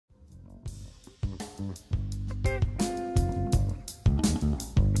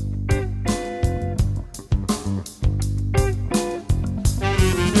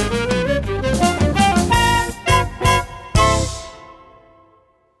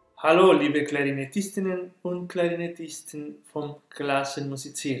Hallo liebe Klarinettistinnen und Klarinettisten vom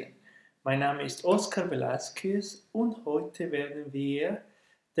Klassenmusizieren. Mein Name ist Velásquez und heute werden wir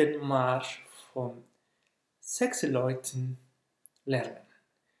den Marsch von Sechseleuten lernen.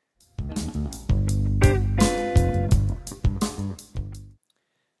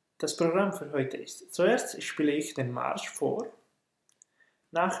 Das Programm für heute ist: Zuerst spiele ich den Marsch vor,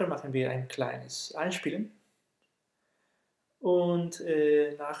 nachher machen wir ein kleines Einspielen und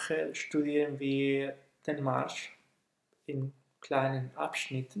nachher studieren wir den Marsch in kleinen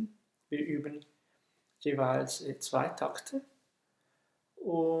Abschnitten. Wir üben jeweils 2 Takte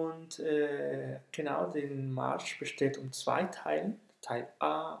und genau, der Marsch besteht um 2 Teilen, Teil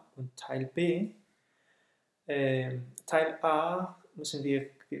A und Teil B. Teil A müssen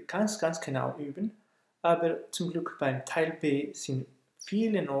wir ganz genau üben, aber zum Glück beim Teil B sind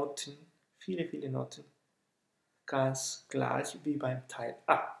viele Noten ganz gleich wie beim Teil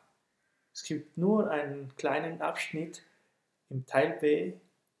A. Es gibt nur einen kleinen Abschnitt im Teil B,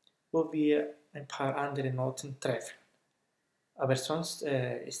 wo wir ein paar andere Noten treffen. Aber sonst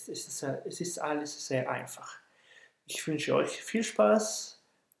es ist alles sehr einfach. Ich wünsche euch viel Spaß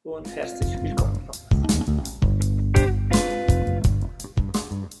und herzlich willkommen nochmals.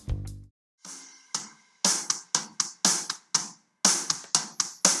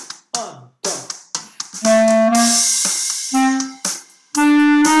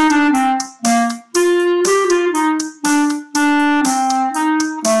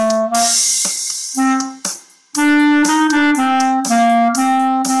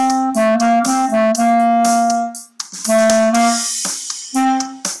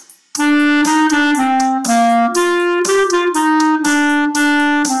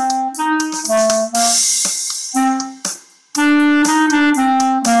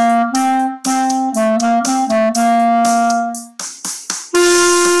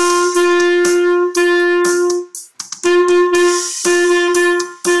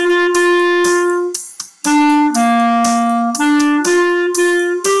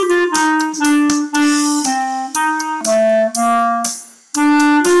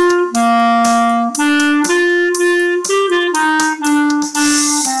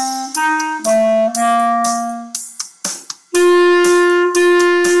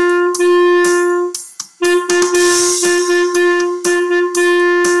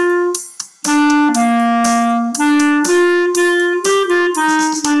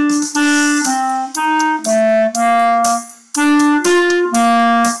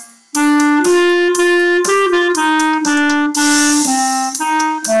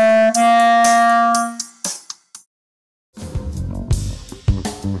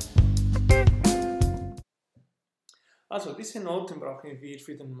 Also, diese Noten brauchen wir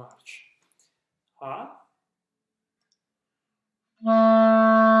für den Marsch. A,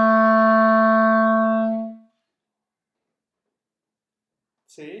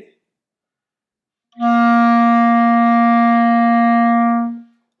 C,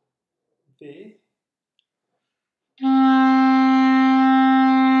 D,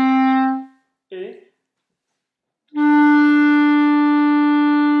 E,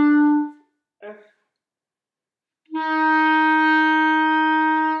 F,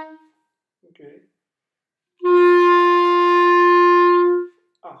 G,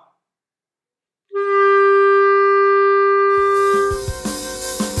 A.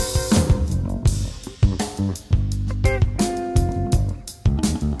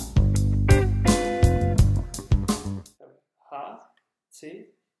 H,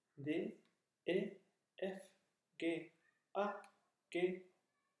 C, D, E, F, G, A, G,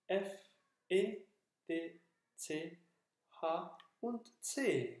 F, E, D, C, H und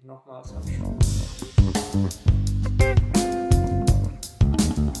C. Nochmals anschauen.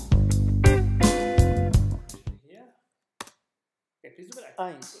 Hier. Okay, bist du bereit?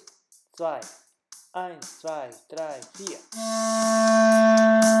 1, 2, 1, 2, 3, 4.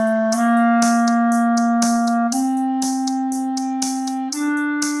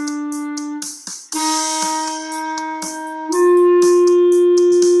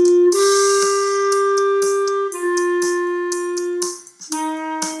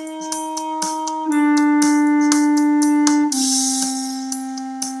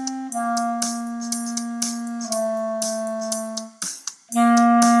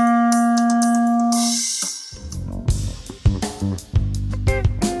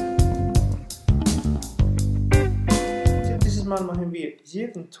 Mal machen wir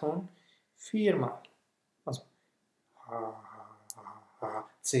jeden Ton 4-mal. Also H,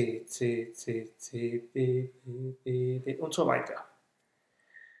 C, C, C, C, B, B, B, D und so weiter.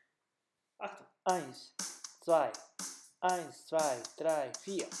 Achtung. 1, 2, 1, 2, 3,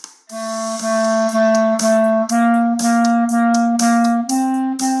 4.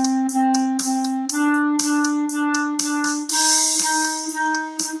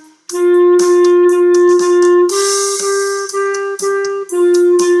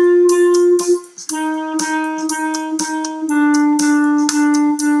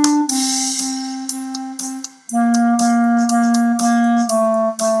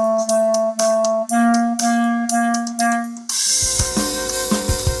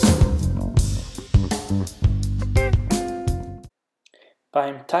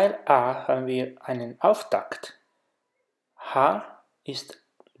 Beim Teil A haben wir einen Auftakt. H ist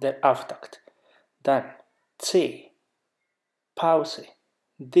der Auftakt. Dann C, Pause,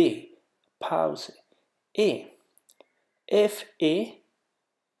 D, Pause, E, F, E,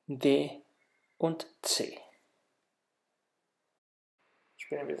 D und C.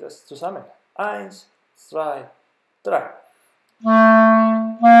 Spielen wir das zusammen. 1, 2, 3.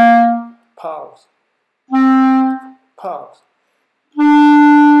 Pause. Pause.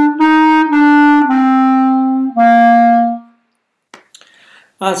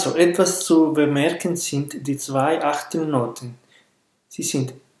 Also, etwas zu bemerken sind die zwei Achtelnoten. Sie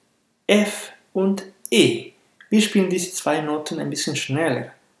sind F und E. Wir spielen diese zwei Noten ein bisschen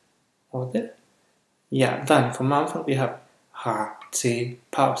schneller, oder? Ja, dann vom Anfang, wir haben H, C,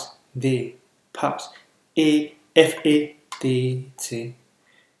 Pause, D, Pause, E, F, E, D, C,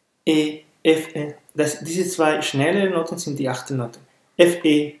 E, F, E. Diese zwei schnelleren Noten sind die Achtelnoten. F,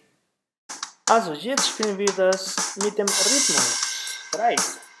 E. Also, jetzt spielen wir das mit dem Rhythmus. 3,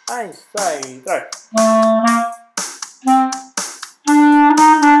 1, 2, 3.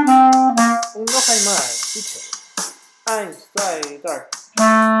 Und noch einmal, bitte. 1, 2, 3.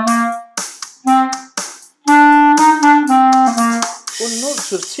 Und nur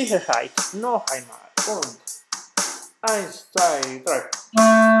zur Sicherheit noch einmal. Und 1, 2, 3.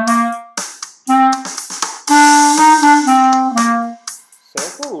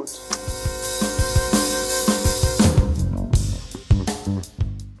 Sehr gut.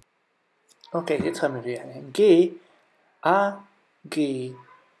 Okay, jetzt haben wir einen G, A, G,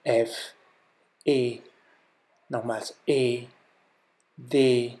 F, E, nochmals E,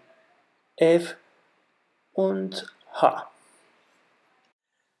 D, F und H.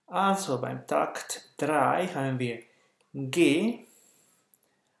 Also beim Takt 3 haben wir G,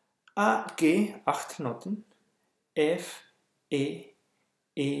 A, G, 8 Noten, F, E,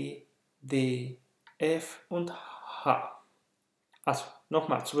 E, D, F und H. Also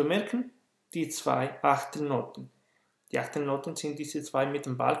nochmal zu bemerken, die zwei Achtelnoten. Die Achtelnoten sind diese zwei mit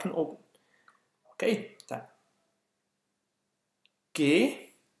dem Balken oben. Okay, dann G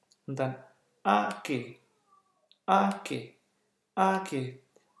und dann A, G, A, G, A, G,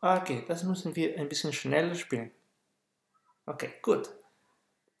 A, G. Das müssen wir ein bisschen schneller spielen. Okay, gut.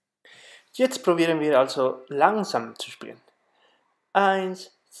 Jetzt probieren wir also langsam zu spielen.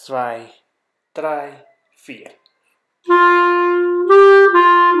 1, 2, 3, 4.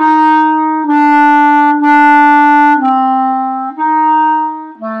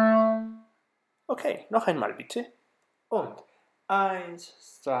 Okay, noch einmal bitte. Und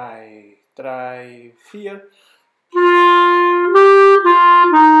 1, 2, 3, 4.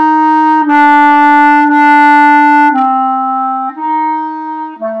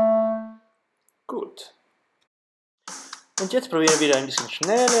 Gut. Und jetzt probieren wir ein bisschen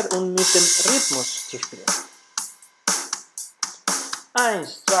schneller und mit dem Rhythmus zu spielen.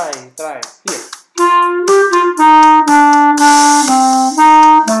 1, 2, 3, 4.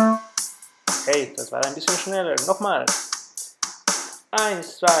 Okay, das war ein bisschen schneller. Nochmal.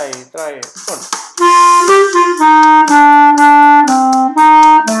 1, 2, 3 und.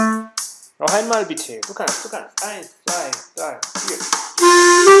 Noch einmal bitte. Du kannst. 1, 2, 3, 4.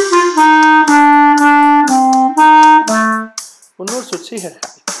 Und nur zur Sicherheit.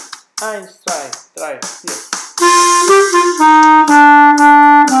 1, 2, 3, 4.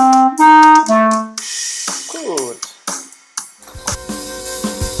 Gut.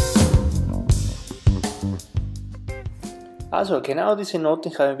 Also genau diese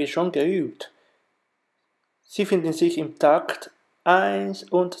Noten haben wir schon geübt. Sie finden sich im Takt 1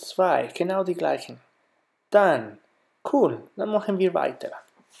 und 2, genau die gleichen. Dann, cool, dann machen wir weiter.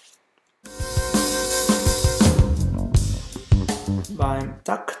 Beim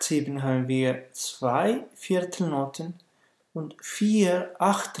Takt 7 haben wir 2 Viertelnoten und 4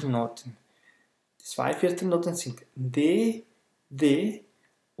 Achtelnoten. Die 2 Viertelnoten sind D, D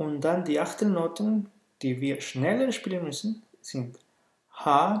und dann die Achtelnoten, die wir schneller spielen müssen, sind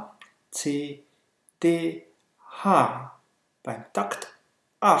H, C, D, H. Beim Takt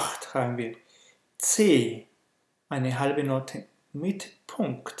 8 haben wir C, eine halbe Note mit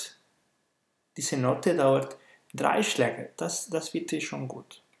Punkt. Diese Note dauert 3 Schläge, das wird schon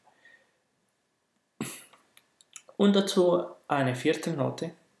gut. Und dazu eine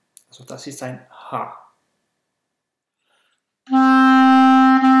Viertelnote, also das ist ein H.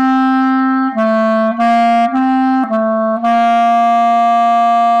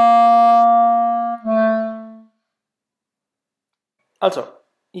 Also,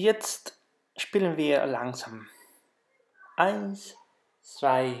 jetzt spielen wir langsam. 1,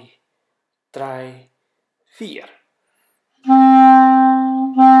 2, 3, 4.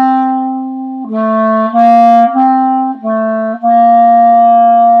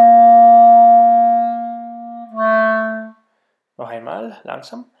 Noch einmal,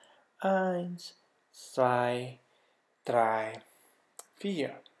 langsam. 1, 2, 3,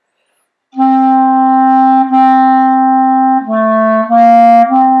 4.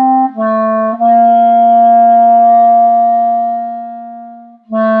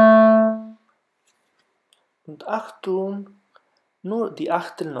 Und Achtung, nur die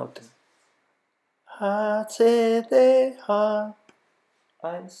Achtelnoten. H, C, D, H.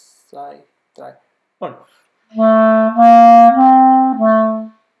 1, 2, 3 und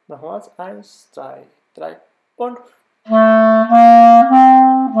nochmals 1, 2, 3 und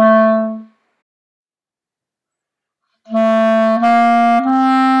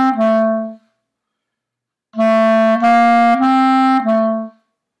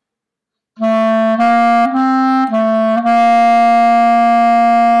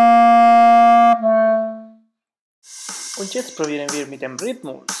jetzt probieren wir mit dem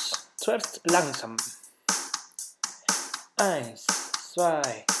Rhythmus. Zuerst langsam. 1,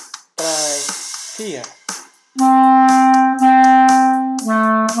 2, 3, 4.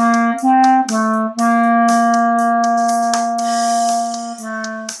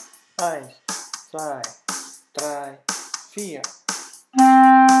 1, 2, 3, 4.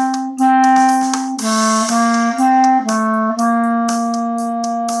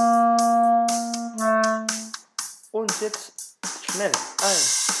 Und jetzt schnell.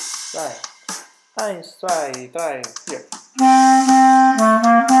 1, 2, 1, 2, 3, 4.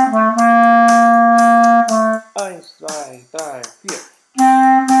 1, 2, 3, 4.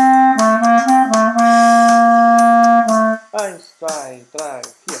 1, 2, 3,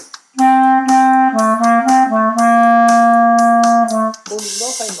 4. Und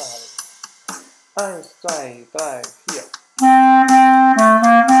noch einmal. 1, 2, 3, 4.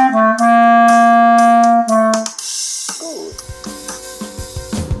 Gut.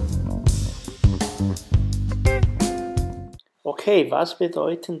 Okay, was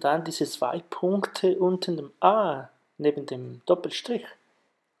bedeuten dann diese 2 Punkte unter dem A, neben dem Doppelstrich?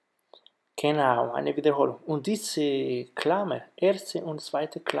 Genau, eine Wiederholung. Und diese Klammer, erste und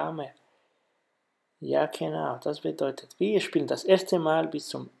zweite Klammer, ja genau, das bedeutet, wir spielen das erste Mal bis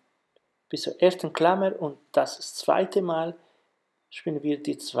zur ersten Klammer und das zweite Mal spielen wir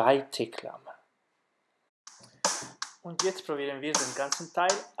die zweite Klammer. Und jetzt probieren wir den ganzen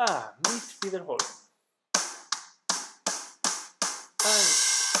Teil A mit Wiederholung.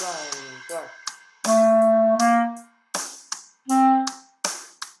 1, 2, 3.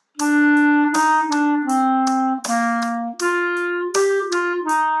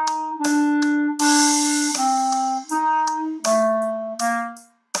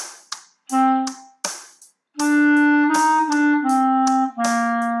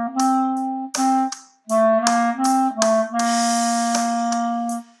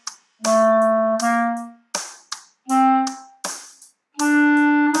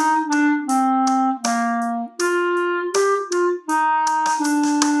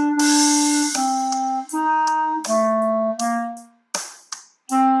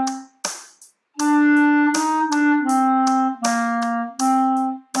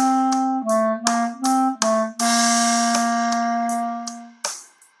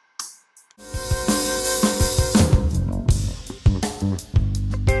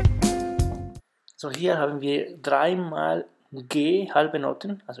 So, hier haben wir 3 mal G halbe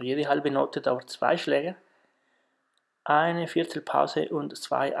Noten, also jede halbe Note dauert 2 Schläge, eine Viertelpause und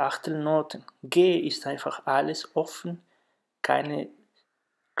 2 Achtelnoten. G ist einfach alles offen, keine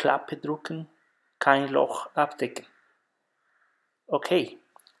Klappe drücken, kein Loch abdecken. Okay,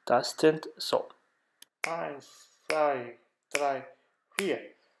 das tönt so. 1, 2, 3, 4.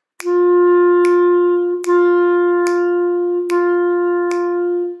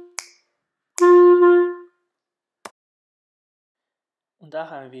 Und da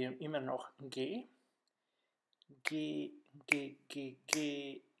haben wir immer noch G, G, G, G,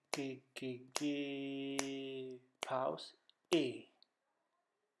 G, G, G, G, Pause, E.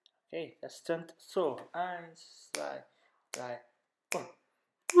 Okay, das tönt so. 1, 2, 3 und.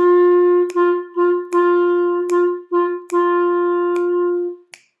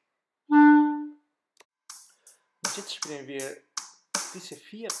 Und jetzt spielen wir diese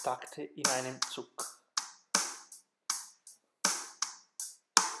 4 Takte in einem Zug.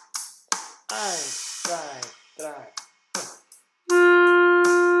 1, 2, 3 und.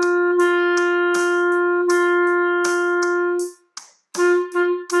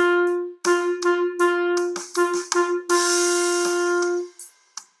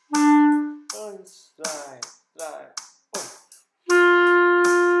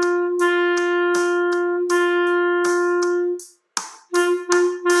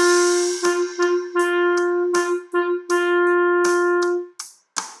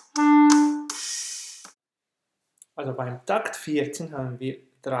 Also beim Takt 14 haben wir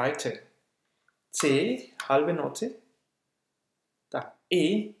 3 Töne. C, halbe Note, dann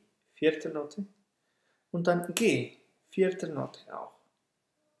E, 4. Note und dann G, 4. Note auch.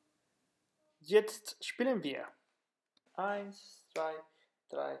 Jetzt spielen wir. 1, 2,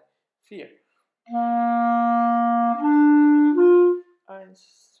 3, 4.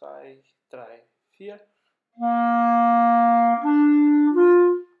 1, 2, 3, 4.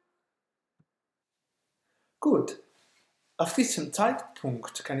 Gut, auf diesem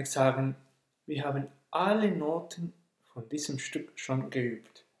Zeitpunkt kann ich sagen, wir haben alle Noten von diesem Stück schon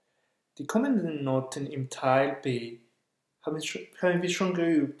geübt. Die kommenden Noten im Teil B haben wir schon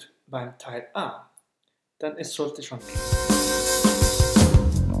geübt beim Teil A. Dann es sollte schon gehen.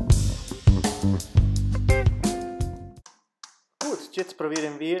 Gut, jetzt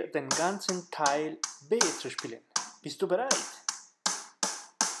probieren wir den ganzen Teil B zu spielen. Bist du bereit?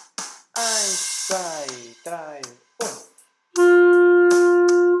 1, 2, 3 und.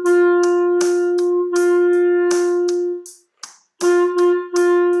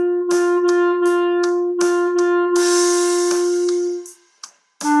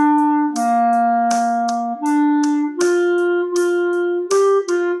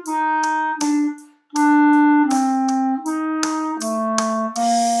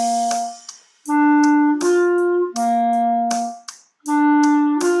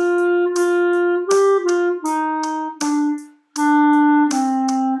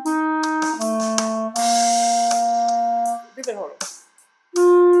 Wiederholung.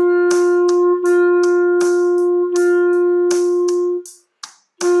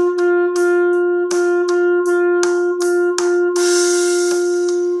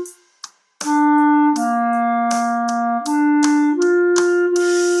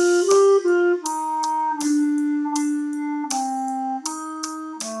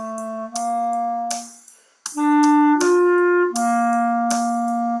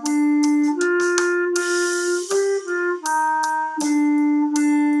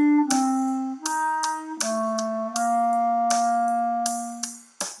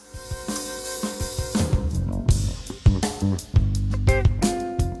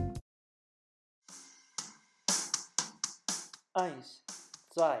 Eins,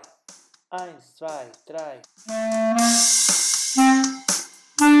 zwei, 1, 2, 3.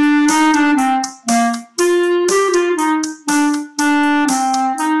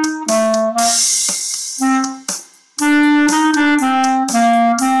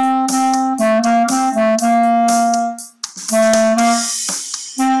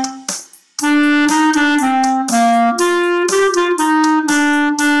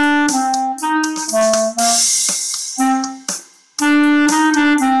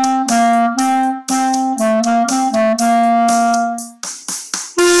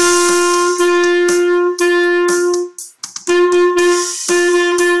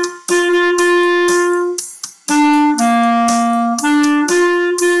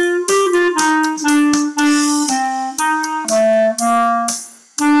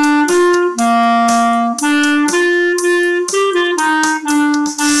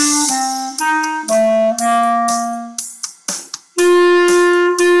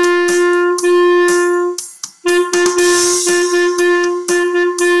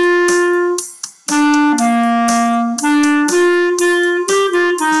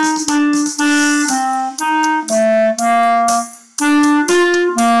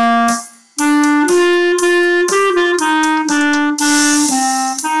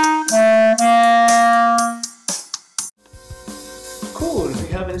 Cool,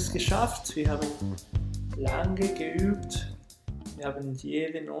 wir haben es geschafft. Wir haben lange geübt. Wir haben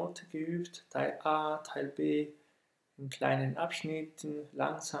jede Note geübt. Teil A, Teil B, in kleinen Abschnitten,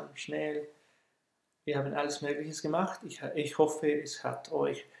 langsam, schnell. Wir haben alles Mögliche gemacht. Ich hoffe, es hat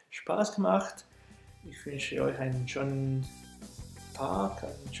euch Spaß gemacht. Ich wünsche euch einen schönen Tag. Tag,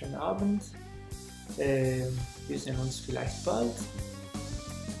 einen schönen Abend. Wir sehen uns vielleicht bald.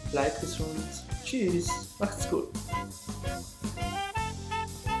 Bleibt gesund. Tschüss. Macht's gut.